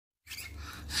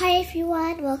Hi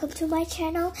everyone, welcome to my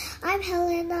channel. I'm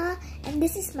Helena and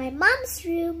this is my mom's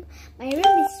room. My room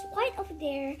is right over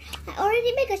there. I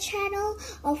already make a channel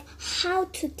of how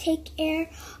to take care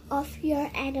of your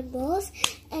animals,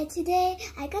 and today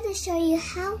I'm gonna show you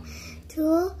how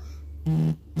to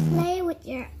play with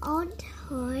your own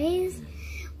toys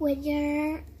when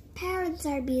your parents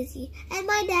are busy and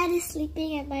my dad is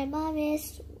sleeping and my mom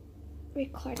is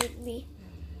recording me.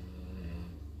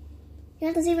 You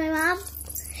want to see my mom?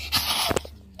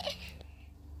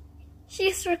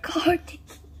 She's recording.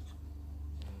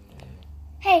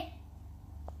 Hey,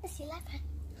 let's see live.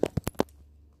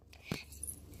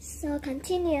 So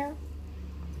continue.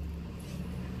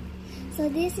 So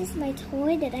this is my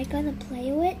toy that I'm gonna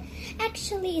play with.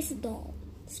 Actually, it's a doll,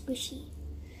 squishy.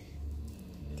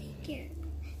 Take care.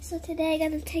 So today I'm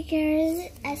gonna take care of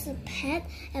it as a pet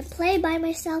and play by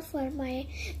myself while my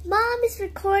mom is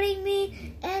recording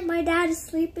me and my dad is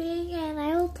sleeping, and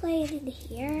I will play it in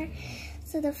here.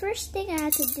 So the first thing I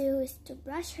have to do is to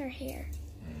brush her hair.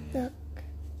 Look,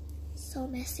 so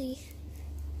messy.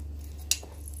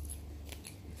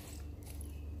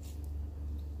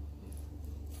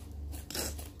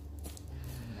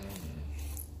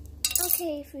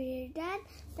 Okay, if we're done,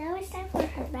 now it's time for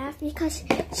her bath because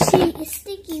she is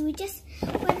stinky. We just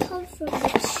went home from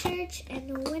the church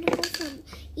and went home from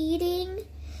eating.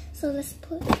 So let's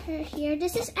put her here.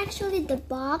 This is actually the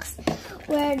box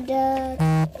where the...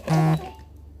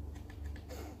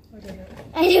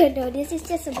 I don't know, this is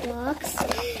just a box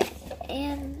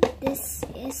and this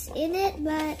is in it,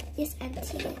 but it's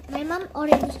empty. My mom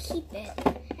already keep it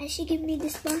and she gave me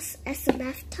this box as a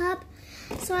bathtub.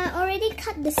 So I already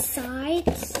cut the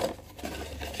sides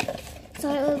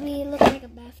so it will be look like a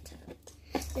bathtub.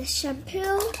 The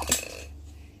shampoo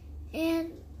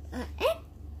and an egg.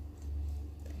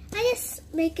 I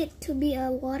just make it to be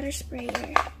a water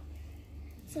sprayer.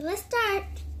 So let's start.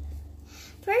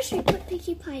 First, we put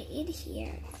Pinkie Pie in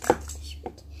here.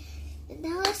 And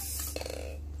now let's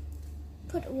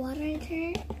put water in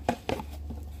her.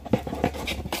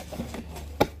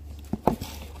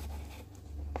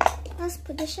 Let's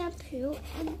put the shampoo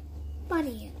and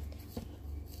bunny in.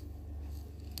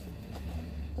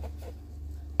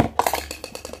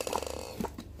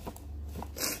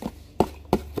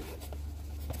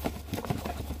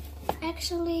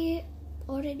 Actually,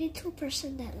 already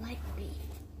 2% that like me.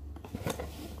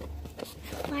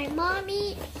 My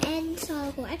mommy and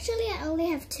Salgo. Actually, I only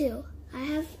have 2. I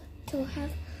have to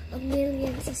have 1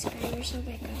 million subscribers. Oh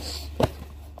my gosh.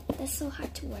 That's so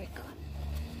hard to work on.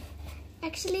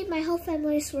 Actually, my whole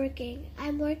family is working.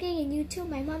 I'm working in YouTube.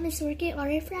 My mom is working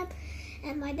Oriflame.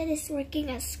 And my dad is working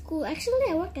at school. Actually,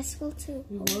 I work at school too.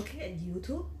 You working at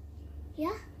YouTube?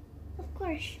 Yeah, of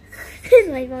course.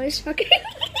 My mom is working.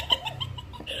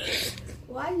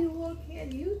 Why are you working at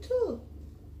YouTube?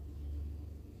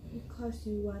 Because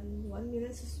you want 1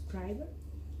 million subscribers?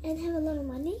 And have a lot of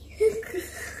money?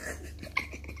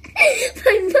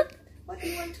 My mom. What do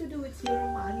you want to do with your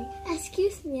money?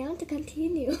 Excuse me, I want to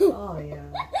continue. Oh yeah.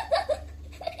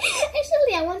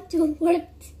 Actually, I want to work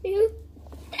too.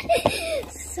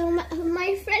 So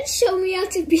my friends show me how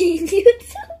to be in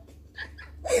YouTube.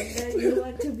 And then you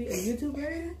want to be a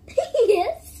YouTuber?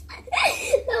 Yes.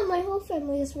 Now my whole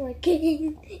family is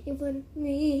working, even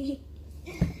me.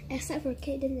 Except for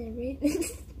Kaden and Raiden.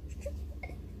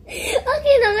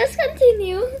 Okay, now let's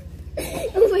continue.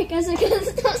 Oh my gosh, I can't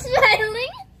stop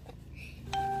smiling.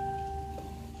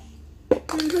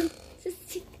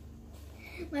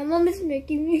 My mom is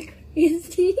making me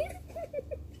crazy.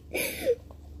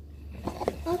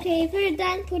 Okay, if we're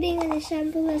done putting in the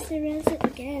shampoo, let's rinse it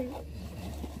again.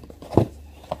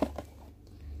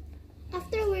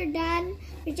 After we're done,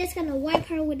 we're just gonna wipe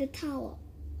her with a towel.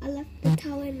 I left the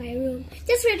towel in my room.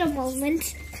 Just wait a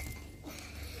moment.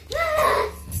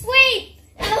 Wait!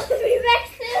 I'll be back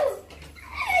soon!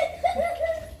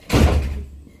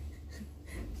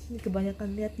 Ini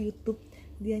kebanyakan lihat YouTube.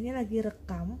 Dianya lagi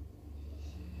rekam,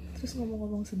 terus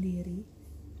ngomong-ngomong sendiri.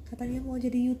 Katanya mau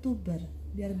jadi YouTuber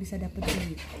biar bisa dapet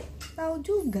duit. Tahu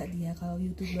juga dia kalau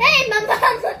YouTuber. Hey, Mama!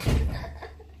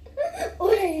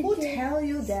 Who tell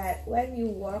you that when you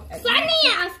work at Funny,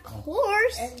 YouTube, of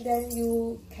course. and then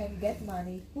you can get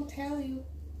money? Who tell you?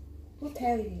 Who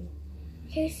tell you?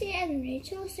 Casey and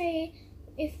Rachel say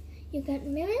if you get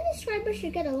 1 million subscribers, you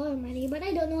get a lot of money. But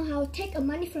I don't know how to take a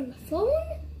money from the phone.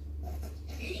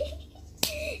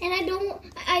 And I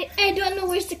don't know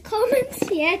where's the comments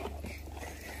yet.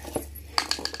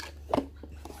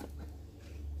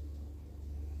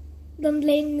 Don't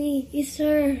blame me, it's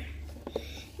her.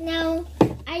 Now,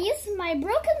 I use my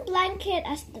broken blanket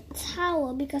as the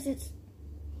towel because it's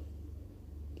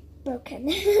broken.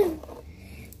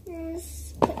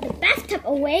 Let's put the bathtub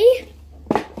away.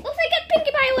 Looks like a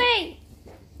Pinkie Pie away.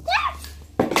 Yeah.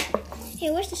 Hey,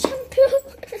 where's the shampoo?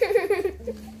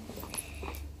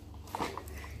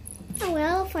 Oh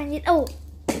well, I'll find it. Oh,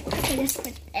 okay, just put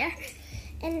it there.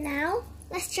 And now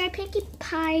let's try Pinkie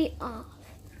Pie off.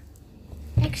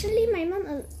 Actually, my mom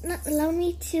will not allow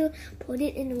me to put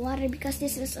it in the water because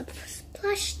this is a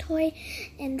plush toy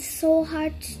and so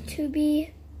hard to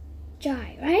be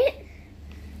dry, right?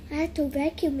 I have to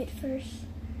vacuum it first.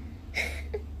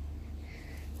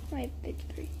 My big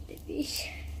baby.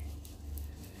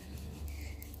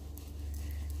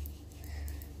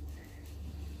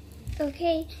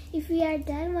 Okay, if we are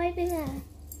done wiping a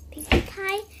Pinkie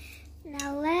Pie,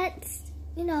 now let's,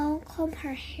 comb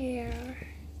her hair.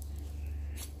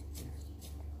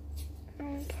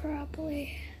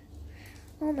 Properly.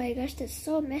 Oh my gosh, that's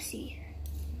so messy.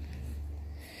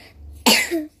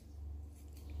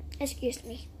 Excuse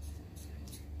me.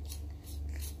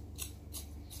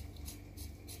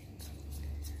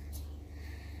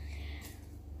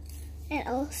 And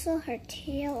also her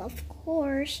tail, of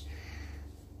course.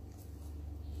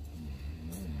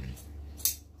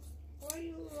 Why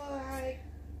you like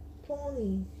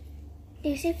pony?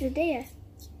 They saved the day.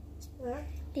 What?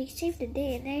 They saved the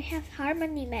day and they have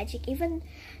harmony magic even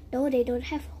though they don't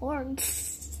have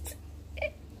horns.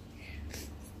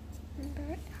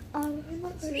 You're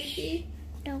not sleepy?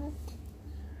 No.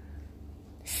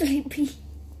 Sleepy.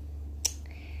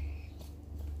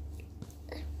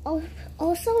 Oh,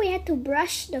 also we had to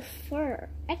brush the fur.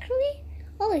 Actually,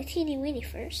 only teeny weeny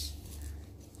first.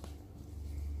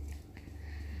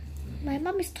 My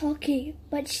mom is talking,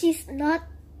 but she's not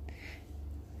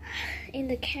in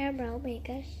the camera. Oh my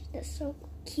gosh, that's so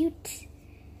cute.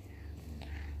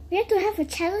 We have to have a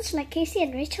challenge like Casey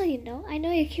and Rachel, I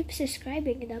know you keep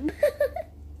subscribing them.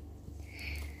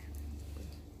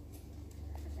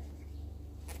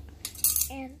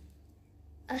 And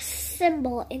a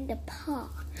symbol in the paw.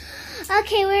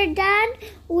 Okay, we're done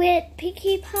with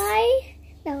Pinkie Pie.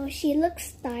 Now she looks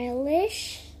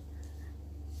stylish.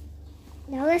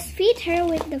 Now let's feed her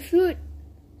with the food.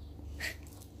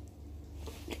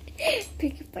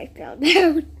 Pinkie Pie fell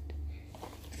down.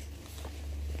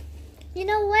 You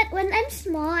know what? When I'm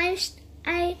small,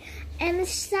 I am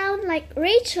sound like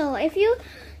Rachel. If you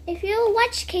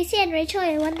watch Casey and Rachel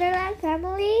in Wonderland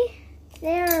Family,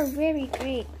 they are very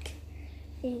great.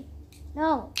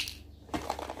 No.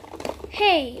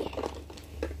 Hey.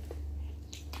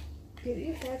 Did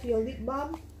you have your lip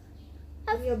balm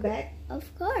on your bag? Of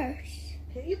course.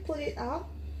 Can you put it out?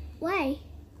 Why?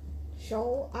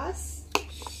 Show us.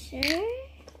 Sure.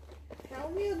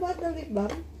 Tell me about the lip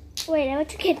balm. Wait, I want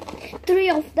to get 3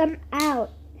 of them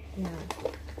out. Yeah.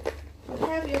 You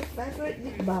have your favorite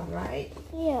lip balm, right?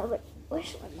 Yeah, but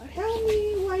which one more? Tell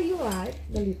me why you like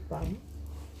the lip balm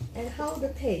and how the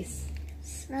taste.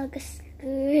 Smells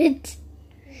good.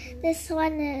 This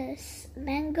one is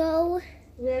mango.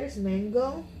 Where is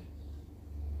mango?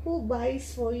 Who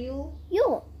buys for you?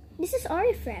 You. This is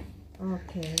Oriflame.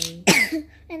 Okay.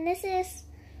 And this is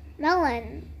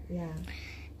melon. Yeah.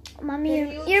 Mommy,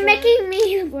 Can you're try- making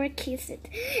me work kiss it.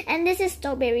 And this is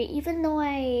strawberry, even though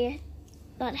I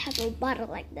don't have a bottle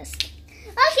like this.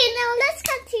 Okay, now let's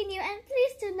continue. And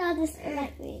please do not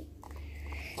distract me.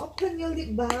 Open your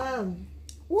lip balm.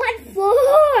 What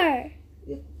for?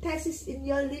 You test it in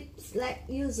your lips like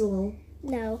usual.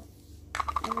 No.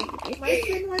 My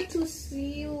friend want to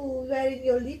see you wearing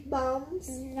your lip balms.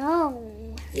 No.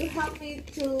 You help me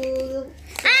to. No!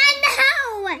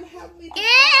 You help me to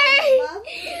find lip balm.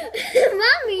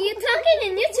 Mommy, you're talking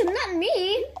in YouTube, not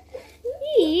me.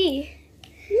 Me.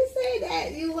 You say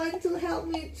that you want to help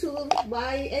me to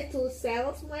buy and to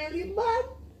sell my lip balm.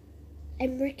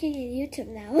 I'm working in YouTube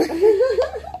now.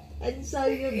 And so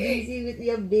you're busy with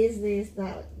your business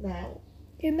now.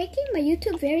 You're making my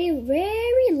YouTube very,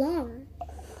 very long.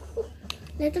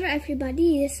 Later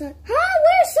everybody is like,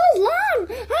 we're so long!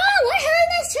 Why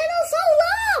Helena's channel so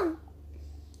long?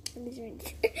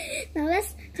 Now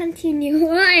let's continue.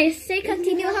 I say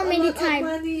continue how many times?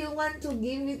 Money you want to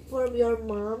give it from your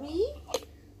mommy?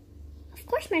 Of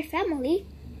course my family.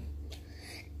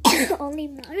 Only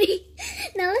mommy.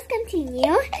 Now let's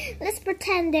continue. Let's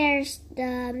pretend there's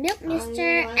the milk mister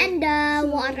and the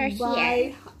water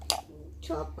here.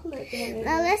 Chocolate. Helena.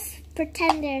 Now let's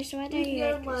pretend there's water With here.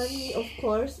 your money, of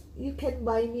course, you can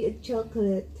buy me a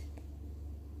chocolate.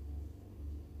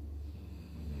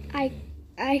 I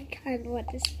can't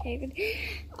want this favorite.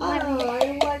 I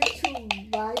want to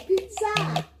buy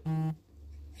pizza.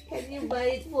 Can you buy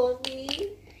it for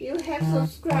me? You have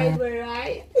subscriber,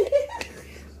 right?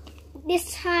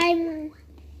 This time,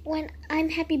 when I'm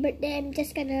happy birthday. I'm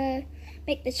just gonna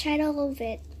make the channel of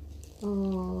it.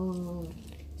 Oh.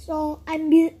 So I'm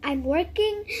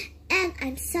working and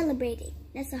I'm celebrating.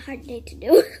 That's a hard day to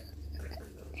do.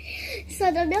 So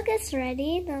the milk is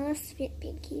ready. Now let's feed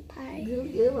Pinkie Pie.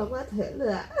 Giữ mà có thể được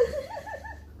ạ.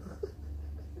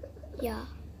 Yeah.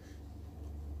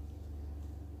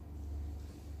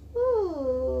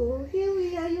 Oh, here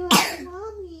we are. You are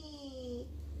mommy.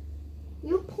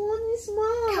 Your pony is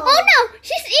small. Oh no,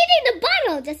 she's eating the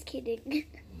bottle. Just kidding.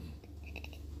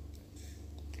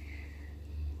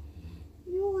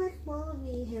 You like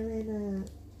mommy, Helena.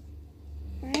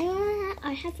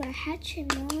 I have a hatchet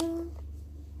now.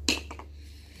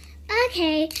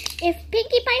 Okay, if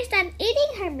Pinkie Pie is done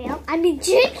eating her milk,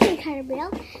 drinking her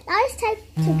milk, now it's time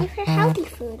to give her healthy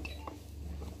food.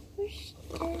 Where's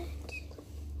that?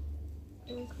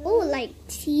 Okay. Oh, like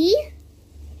tea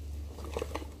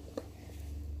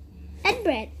and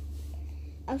bread.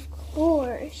 Of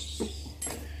course.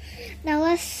 Now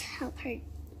let's help her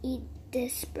eat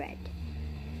this bread.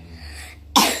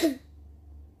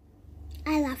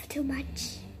 I laugh too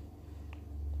much.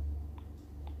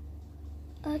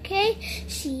 Okay,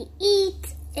 she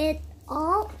eats it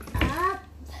all up.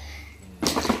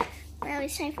 Now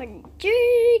it's time for the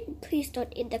drink. Please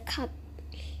don't eat the cup.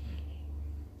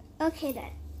 Okay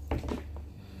then.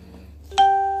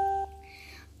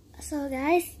 So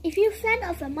guys, if you're a fan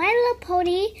of a My Little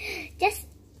Pony, just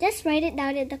write it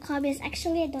down in the comments.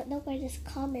 Actually, I don't know where this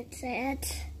comment said.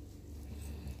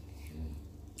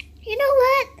 You know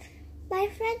what? My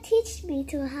friend teach me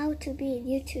how to be in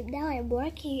YouTube. Now I'm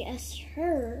working as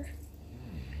her.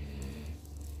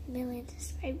 Million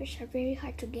subscribers are very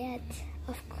hard to get,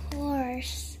 of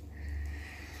course.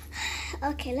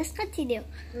 Okay, let's continue.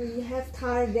 You have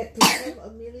target to have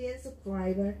 1 million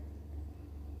subscribers.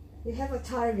 You have a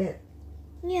target.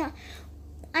 Yeah,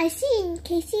 I see in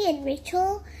Casey and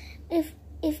Rachel,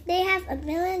 if they have 1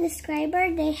 million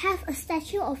subscribers, they have a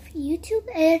statue of YouTube,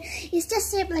 and it's just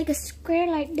shaped like a square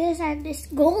like this, and it's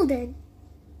golden.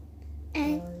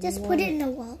 And just put it in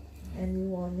the wall. And you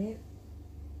want it?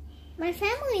 My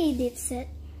family did it.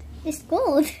 It's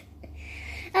gold.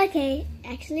 Okay,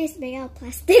 actually it's made out of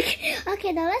plastic.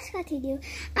 Okay, now let's continue.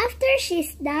 After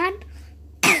she's done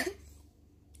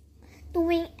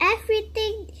doing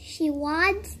everything she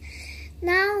wants,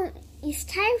 now it's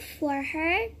time for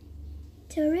her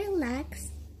to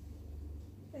relax.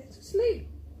 And to sleep.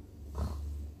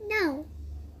 No,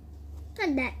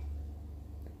 not that.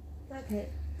 Okay.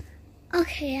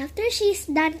 Okay, after she's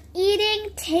done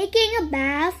eating, taking a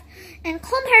bath, and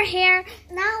comb her hair,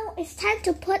 now it's time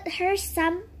to put her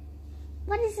some,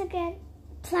 what is it again?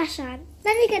 Plush on.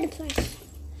 Let me get the plush.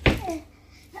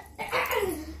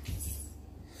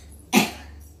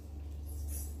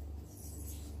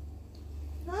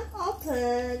 Not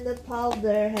open the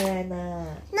powder,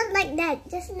 Helena. Not like that.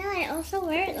 Just now I also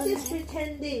wear it on This is my...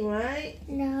 pretending, right?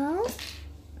 No.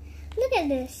 Look at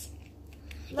this.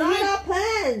 Not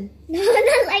open. No,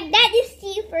 not like that. You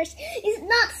see first. It's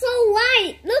not so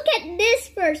white. Look at this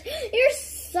first. You're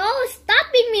so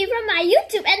stopping me from my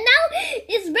YouTube, and now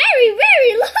it's very,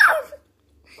 very low.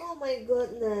 Oh my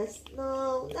goodness.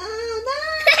 No, no, no.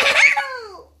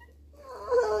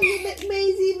 Oh, you make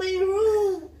Maisie my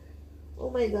room. Oh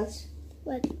my gosh.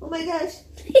 What? Oh my gosh.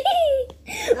 No,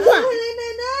 What? Helena,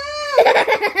 no.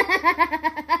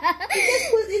 You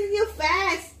just put it in your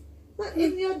face, not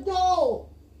in your doll.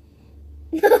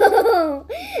 No.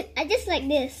 I just like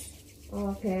this.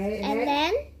 Okay. And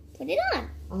then put it on.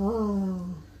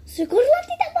 Oh. Syukurlah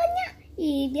tidak banyak.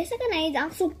 Ih, biasa kan air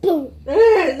langsung boom.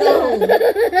 No.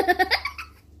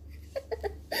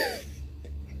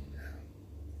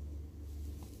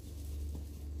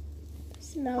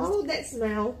 Smells How would that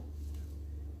smell?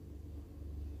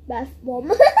 bath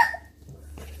bomb.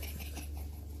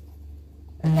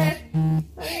 Okay.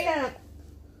 Hurry up.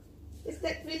 Is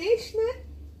that finished now?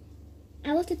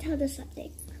 I want to tell you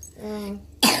something. Oh.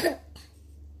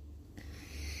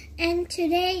 And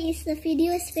today is the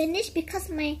video is finished because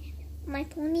my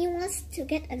pony wants to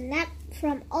get a nap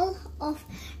from all of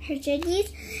her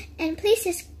journeys. And please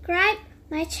subscribe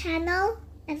my channel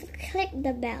and click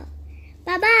the bell.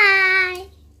 Bye bye.